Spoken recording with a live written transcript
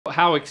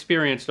How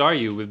experienced are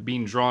you with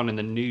being drawn in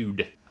the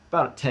nude?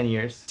 About 10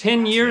 years.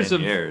 10 years 10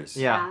 of... years.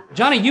 Yeah.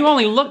 Johnny, you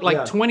only look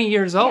like 20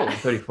 years old. I'm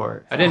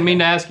 34. I didn't mean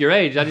to ask your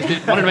age. I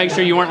just wanted to make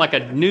sure you weren't like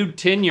a nude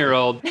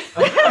 10-year-old.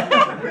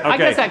 I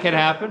guess that could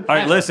happen. All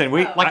right, listen.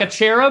 Like a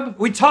cherub?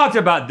 We talked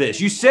about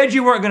this. You said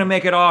you weren't going to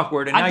make it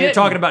awkward, and now you're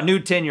talking about new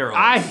 10-year-olds.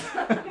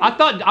 I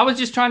thought I was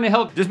just trying to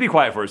help. Just be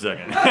quiet for a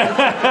second.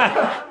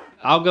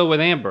 I'll go with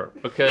Amber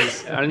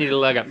because I need a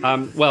leg up.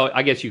 Well,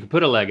 I guess you could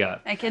put a leg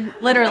up. I can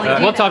literally do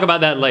We'll that. talk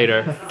about that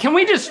later. Can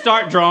we just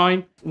start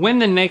drawing? When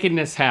the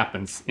nakedness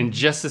happens, in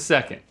just a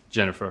second,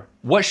 Jennifer,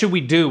 what should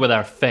we do with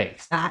our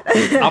face?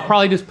 I'll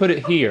probably just put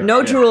it here.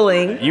 No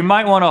drooling. You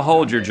might want to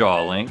hold your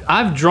jaw, Link.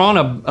 I've drawn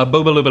a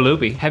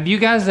booba-looba-loopy. Have you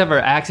guys ever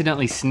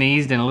accidentally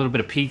sneezed and a little bit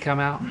of pee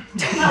come out?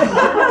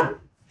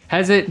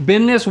 Has it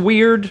been this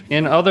weird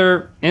in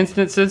other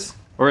instances?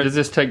 Or does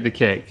this take the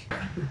cake?